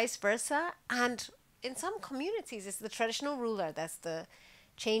 or vice versa. And in some communities, it's the traditional ruler that's the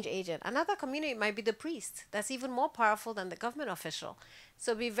change agent. Another community might be the priest. That's even more powerful than the government official.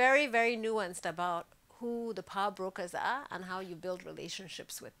 So be very, very nuanced about who the power brokers are and how you build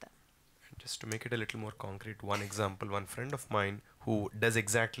relationships with them. Just to make it a little more concrete, one example, one friend of mine who does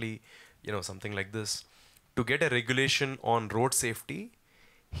exactly, something like this. To get a regulation on road safety,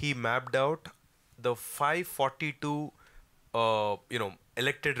 he mapped out the 542,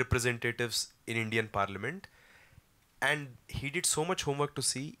 elected representatives in Indian Parliament, and he did so much homework to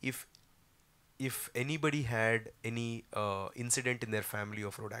see if anybody had any incident in their family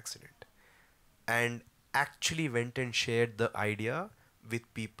of road accident, and actually went and shared the idea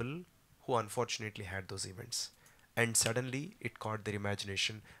with people who unfortunately had those events, and suddenly it caught their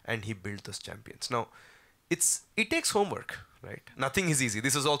imagination and he built those champions. Now it takes homework, right? Nothing is easy.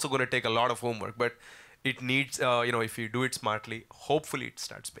 This is also going to take a lot of homework, but it needs if you do it smartly, hopefully it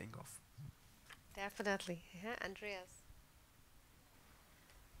starts paying off. Definitely. Yeah, Andreas.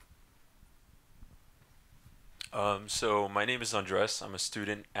 So my name is Andres. I'm a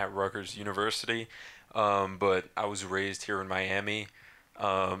student at Rutgers University, but I was raised here in Miami.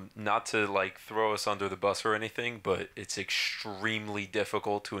 Not to like throw us under the bus or anything, but it's extremely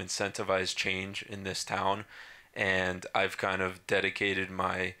difficult to incentivize change in this town, and I've kind of dedicated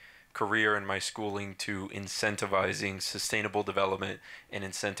my career and my schooling to incentivizing sustainable development and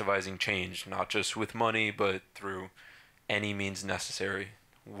incentivizing change, not just with money, but through any means necessary.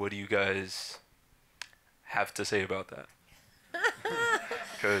 What do you guys have to say about that?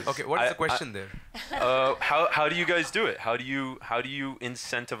 Okay, what is the question there? how do you guys do it? How do you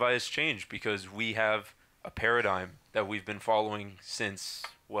incentivize change? Because we have a paradigm that we've been following since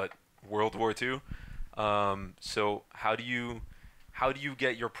what, World War II. So how do you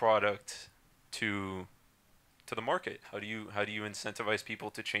get your product to the market? How do you incentivize people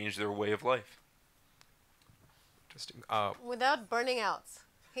to change their way of life? Interesting. Without burning out.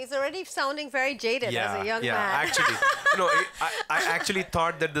 He's already sounding very jaded as a young man. Actually, I actually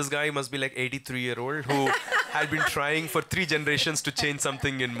thought that this guy must be like 83-year-old who had been trying for 3 generations to change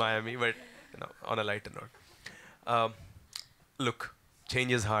something in Miami, but on a lighter note. Look,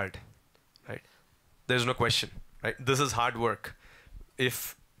 change is hard, right? There's no question, right? This is hard work.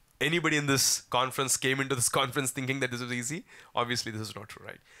 If anybody in this conference came into this conference thinking that this was easy, obviously this is not true,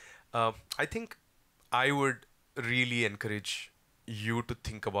 right? I think I would really encourage you to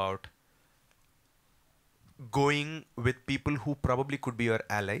think about going with people who probably could be your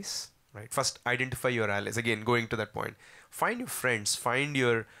allies, right? First, identify your allies. Again, going to that point. Find your friends, find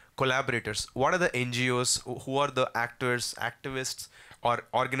your collaborators. What are the NGOs, who are the actors, activists, or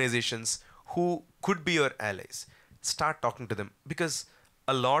organizations who could be your allies? Start talking to them, because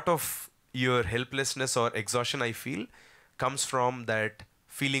a lot of your helplessness or exhaustion, I feel, comes from that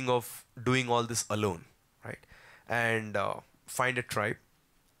feeling of doing all this alone, right? And find a tribe,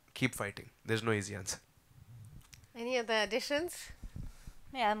 keep fighting. There's no easy answer. Any other additions?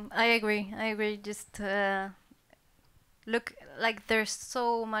 Yeah, I agree. Just look, like there's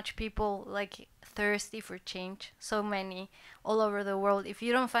so much people like thirsty for change. So many all over the world. If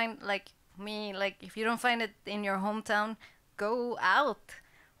you don't find like me, like if you don't find it in your hometown, go out.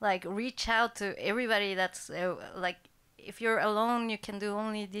 Like reach out to everybody that's like. If you're alone, you can do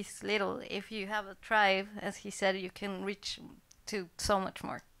only this little. If you have a tribe, as he said, you can reach to so much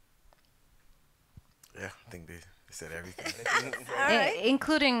more. Yeah, I think they said everything.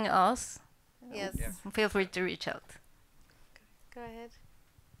 Including us. Yes. Yeah. Feel free to reach out. Go ahead.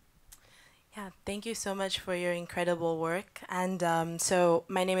 Yeah, thank you so much for your incredible work. And so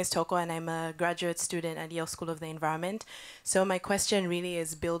my name is Toko, and I'm a graduate student at Yale School of the Environment. So my question really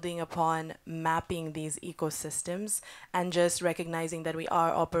is building upon mapping these ecosystems and just recognizing that we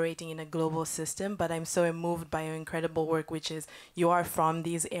are operating in a global system. But I'm so moved by your incredible work, which is you are from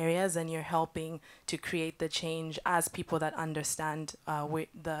these areas and you're helping to create the change as people that understand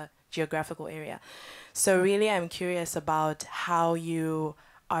the geographical area. So really, I'm curious about how you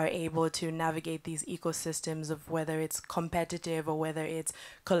are able to navigate these ecosystems of whether it's competitive or whether it's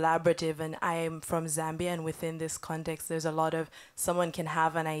collaborative. And I am from Zambia, and within this context, there's a lot of someone can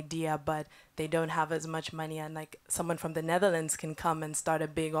have an idea, but they don't have as much money. And like someone from the Netherlands can come and start a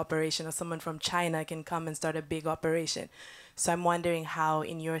big operation, or someone from China can come and start a big operation. So I'm wondering how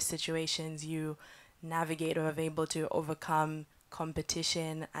in your situations you navigate or are able to overcome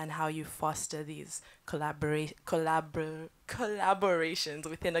competition and how you foster these collaborations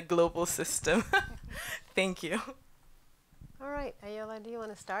within a global system. Thank you. All right, Ayoola, do you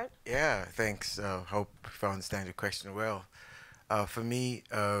want to start? Yeah, thanks. Hope if I understand your question well. For me,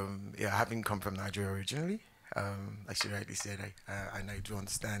 having come from Nigeria originally, like you rightly said, I do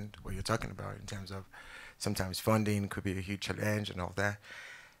understand what you're talking about in terms of sometimes funding could be a huge challenge and all that.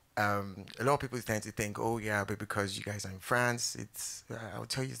 A lot of people tend to think, oh yeah, but because you guys are in France, it's, I'll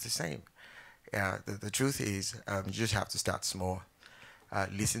tell you it's the same. Yeah, the truth is, you just have to start small.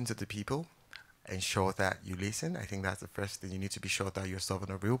 Listen to the people, ensure that you listen. I think that's the first thing. You need to be sure that you're solving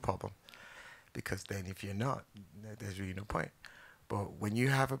a real problem. Because then if you're not, there's really no point. But when you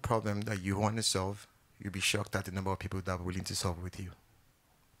have a problem that you want to solve, you'll be shocked at the number of people that are willing to solve it with you.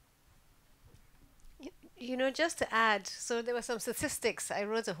 You know, just to add, so there were some statistics. I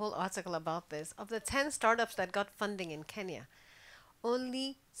wrote a whole article about this. Of the 10 startups that got funding in Kenya,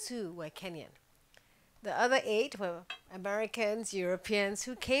 only 2 were Kenyan. The other 8 were Americans, Europeans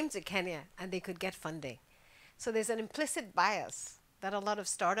who came to Kenya and they could get funding. So there's an implicit bias that a lot of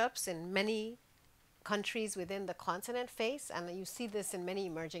startups in many countries within the continent face, and you see this in many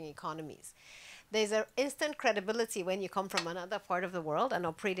emerging economies. There's an instant credibility when you come from another part of the world and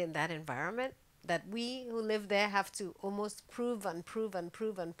operate in that environment, that we who live there have to almost prove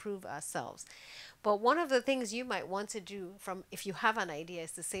ourselves. But one of the things you might want to do if you have an idea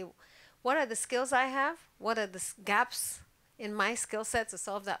is to say, what are the skills I have? What are the gaps in my skill set to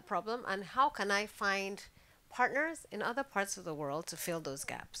solve that problem? And how can I find partners in other parts of the world to fill those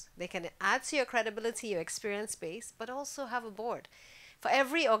gaps? They can add to your credibility, your experience base, but also have a board. For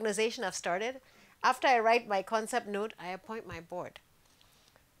every organization I've started, after I write my concept note, I appoint my board.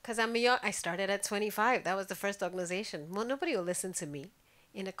 Because I started at 25. That was the first organization. Well, nobody will listen to me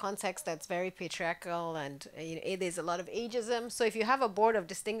in a context that's very patriarchal, and there's a lot of ageism. So if you have a board of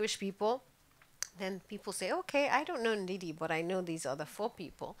distinguished people Then people say, okay, I don't know Ndidi, but I know these other 4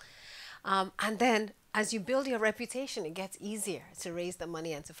 people. And then as you build your reputation, it gets easier to raise the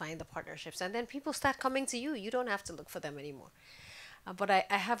money and to find the partnerships. And then people start coming to you. You don't have to look for them anymore. But I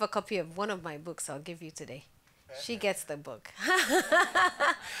have a copy of one of my books I'll give you today. She gets the book.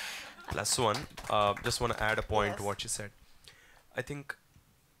 +1. Just want to add a point to what you said. I think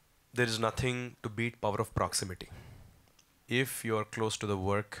there is nothing to beat power of proximity. If you're close to the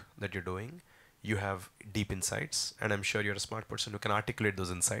work that you're doing, you have deep insights, and I'm sure you're a smart person who can articulate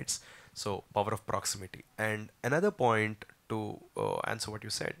those insights. So power of proximity. And another point to answer what you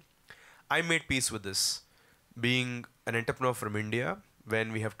said, I made peace with this. Being an entrepreneur from India,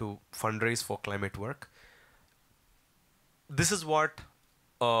 when we have to fundraise for climate work, this is what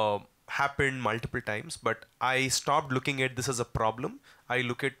happened multiple times, but I stopped looking at this as a problem. I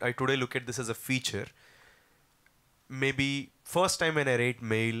today look at this as a feature. Maybe first time when I write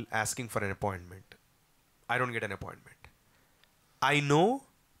mail asking for an appointment, I don't get an appointment. I know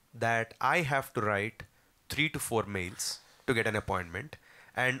that I have to write 3 to 4 mails to get an appointment.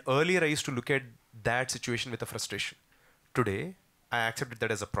 And earlier I used to look at that situation with a frustration. Today, I accepted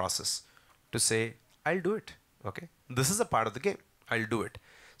that as a process to say, I'll do it. Okay, this is a part of the game. I'll do it.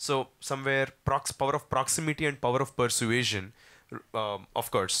 So somewhere power of proximity and power of persuasion,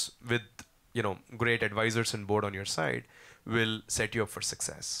 of course, with great advisors and board on your side, will set you up for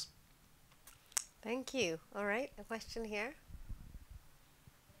success. Thank you. All right, a question here.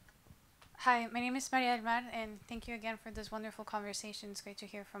 Hi, my name is Maria Almar, and thank you again for this wonderful conversation. It's great to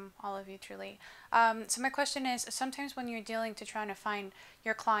hear from all of you, truly. So my question is, sometimes when you're trying to find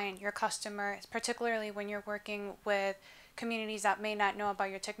your client, your customer, particularly when you're working with communities that may not know about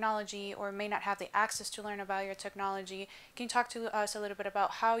your technology or may not have the access to learn about your technology, can you talk to us a little bit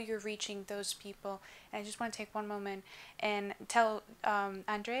about how you're reaching those people? And I just want to take one moment and tell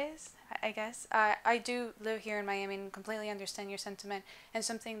Andres, I guess, I do live here in Miami and completely understand your sentiment, and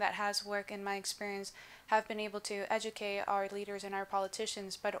something that has worked in my experience have been able to educate our leaders and our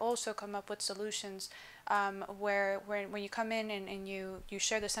politicians, but also come up with solutions where when you come in and you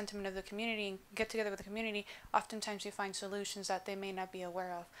share the sentiment of the community and get together with the community, oftentimes you find solutions that they may not be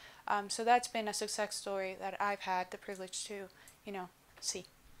aware of. So that's been a success story that I've had the privilege to, see.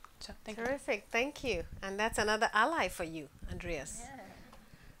 So thank you. Terrific, thank you. And that's another ally for you, Andreas. Yeah.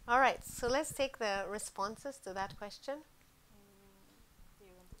 All right, so let's take the responses to that question.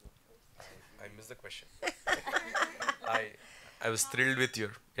 I missed the question. I was thrilled with your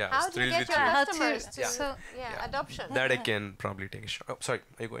How do you get your customers to adoption? That I can probably take a shot. Oh, sorry,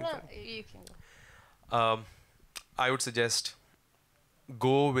 are you going for it? You can go. I would suggest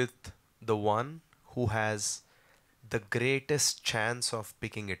go with the one who has the greatest chance of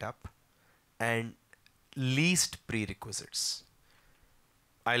picking it up and least prerequisites.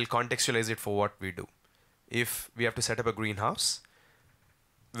 I'll contextualize it for what we do. If we have to set up a greenhouse,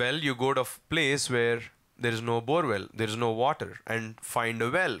 well, you go to a place where there is no bore well, there is no water, and find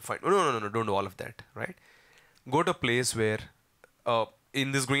a well. No, don't do all of that, right? Go to a place where,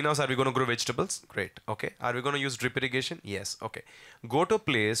 in this greenhouse, are we going to grow vegetables? Great, okay. Are we going to use drip irrigation? Yes, okay. Go to a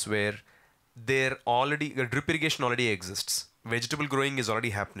place where drip irrigation already exists. Vegetable growing is already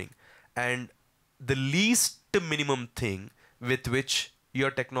happening. And the least minimum thing with which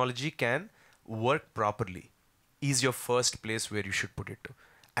your technology can work properly is your first place where you should put it to.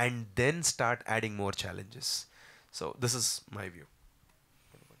 And then start adding more challenges. So this is my view.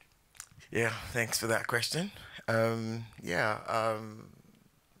 Yeah, thanks for that question. I'll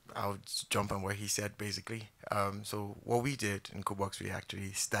jump on what he said, basically. So what we did in Cobox, we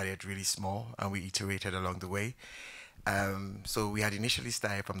actually started really small and we iterated along the way. So we had initially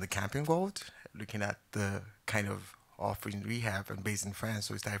started from the camping world, looking at the kind of offering we have and based in France.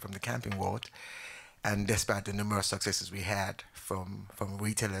 So we started from the camping world. And despite the numerous successes we had from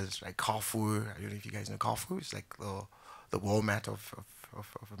retailers like Carrefour, I don't know if you guys know Carrefour, it's like the Walmart of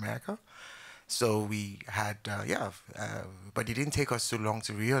America. So we had, but it didn't take us too long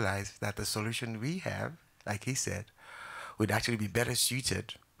to realize that the solution we have, like he said, would actually be better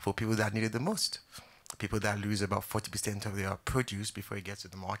suited for people that need it the most. People that lose about 40% of their produce before it gets to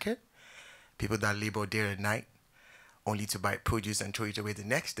the market. People that labor day and night only to buy produce and throw it away the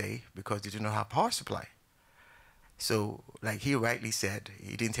next day because they do not have power supply. So, like he rightly said,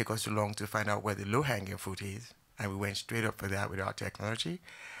 it didn't take us too long to find out where the low-hanging fruit is, and we went straight up for that with our technology,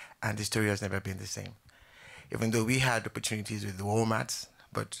 and the story has never been the same. Even though we had opportunities with the Walmarts,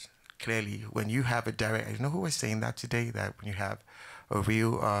 but clearly when you have a direct, I don't know who was saying that today, that when you have a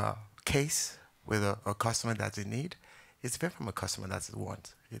real case with a customer that's in need, it's different from a customer that's in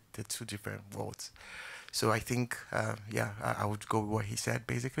want. They're two different worlds. So I think, I would go with what he said,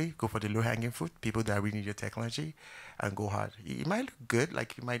 basically. Go for the low-hanging fruit, people that really need your technology, and go hard. It might look good,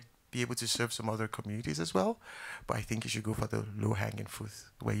 like you might be able to serve some other communities as well, but I think you should go for the low-hanging fruit,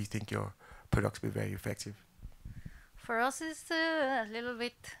 where you think your products will be very effective. For us, it's a little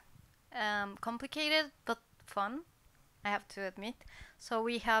bit complicated, but fun, I have to admit. So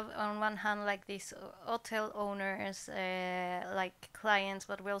we have on one hand like these hotel owners, like clients,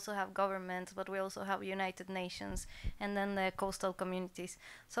 but we also have governments, but we also have United Nations, and then the coastal communities.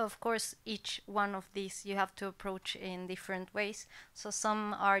 So of course, each one of these you have to approach in different ways. So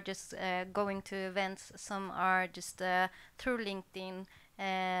some are just going to events, some are just through LinkedIn,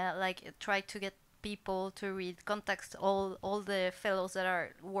 like try to get people to read, contact all the fellows that are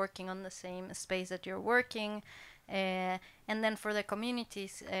working on the same space that you're working. And then for the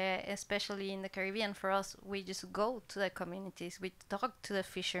communities, especially in the Caribbean, for us, we just go to the communities. We talk to the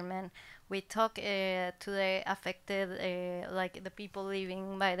fishermen. We talk to the affected, like the people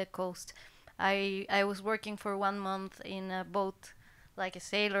living by the coast. I was working for 1 month in a boat, like a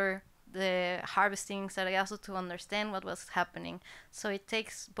sailor, the harvesting Sargasso to understand what was happening. So it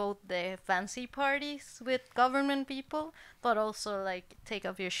takes both the fancy parties with government people, but also like take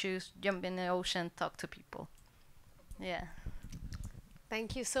off your shoes, jump in the ocean, talk to people. Yeah.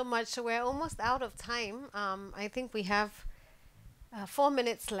 Thank you so much. So we're almost out of time. I think we have 4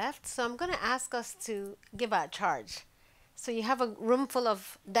 minutes left. So I'm going to ask us to give our charge. So you have a room full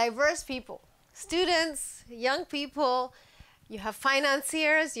of diverse people, students, young people, you have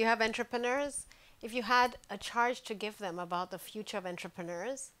financiers, you have entrepreneurs. If you had a charge to give them about the future of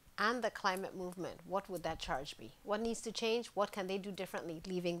entrepreneurs and the climate movement, what would that charge be? What needs to change? What can they do differently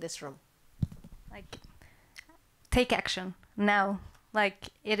leaving this room? Like, take action now. Like,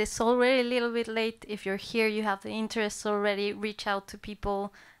 it is already a little bit late. If you're here, you have the interest already, reach out to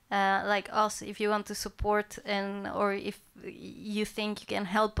people like us if you want to support, and or if you think you can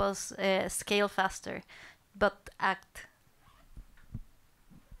help us scale faster, but act.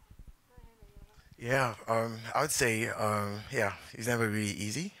 Yeah, I would say, it's never really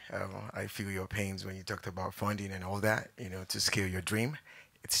easy. I feel your pains when you talked about funding and all that, to scale your dream.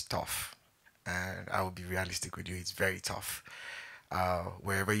 It's tough. And I will be realistic with you, it's very tough.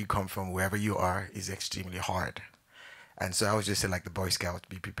 Wherever you come from, wherever you are, is extremely hard. And so I would just say, like the Boy Scout,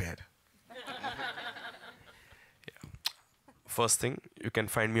 be prepared. First thing, you can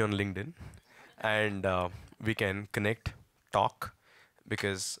find me on LinkedIn, and we can connect, talk,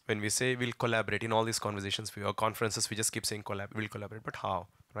 because when we say we'll collaborate in all these conversations, our conferences, we just keep saying we'll collaborate, but how,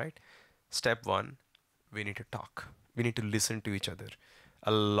 right? Step one, we need to talk. We need to listen to each other.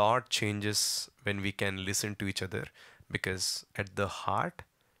 A lot changes when we can listen to each other, because at the heart,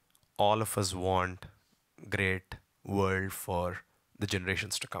 all of us want great world for the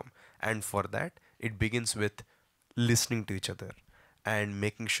generations to come. And for that, it begins with listening to each other and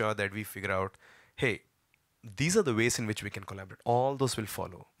making sure that we figure out, hey, these are the ways in which we can collaborate. All those will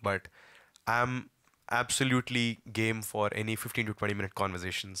follow. But I'm absolutely game for any 15 to 20 minute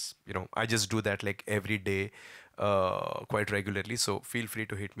conversations. I just do that like every day, quite regularly. So feel free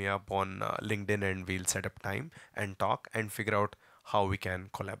to hit me up on LinkedIn, and we'll set up time and talk and figure out how we can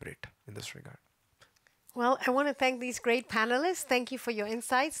collaborate in this regard. Well, I want to thank these great panelists. Thank you for your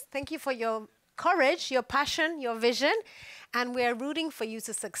insights. Thank you for your courage, your passion, your vision, and we're rooting for you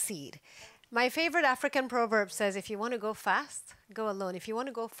to succeed. My favorite African proverb says, if you want to go fast, go alone. If you want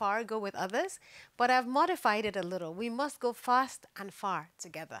to go far, go with others. But I've modified it a little. We must go fast and far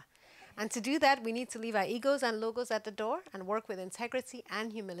together. And to do that, we need to leave our egos and logos at the door and work with integrity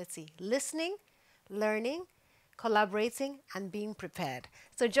and humility, listening, learning, collaborating, and being prepared.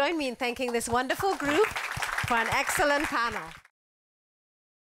 So join me in thanking this wonderful group for an excellent panel.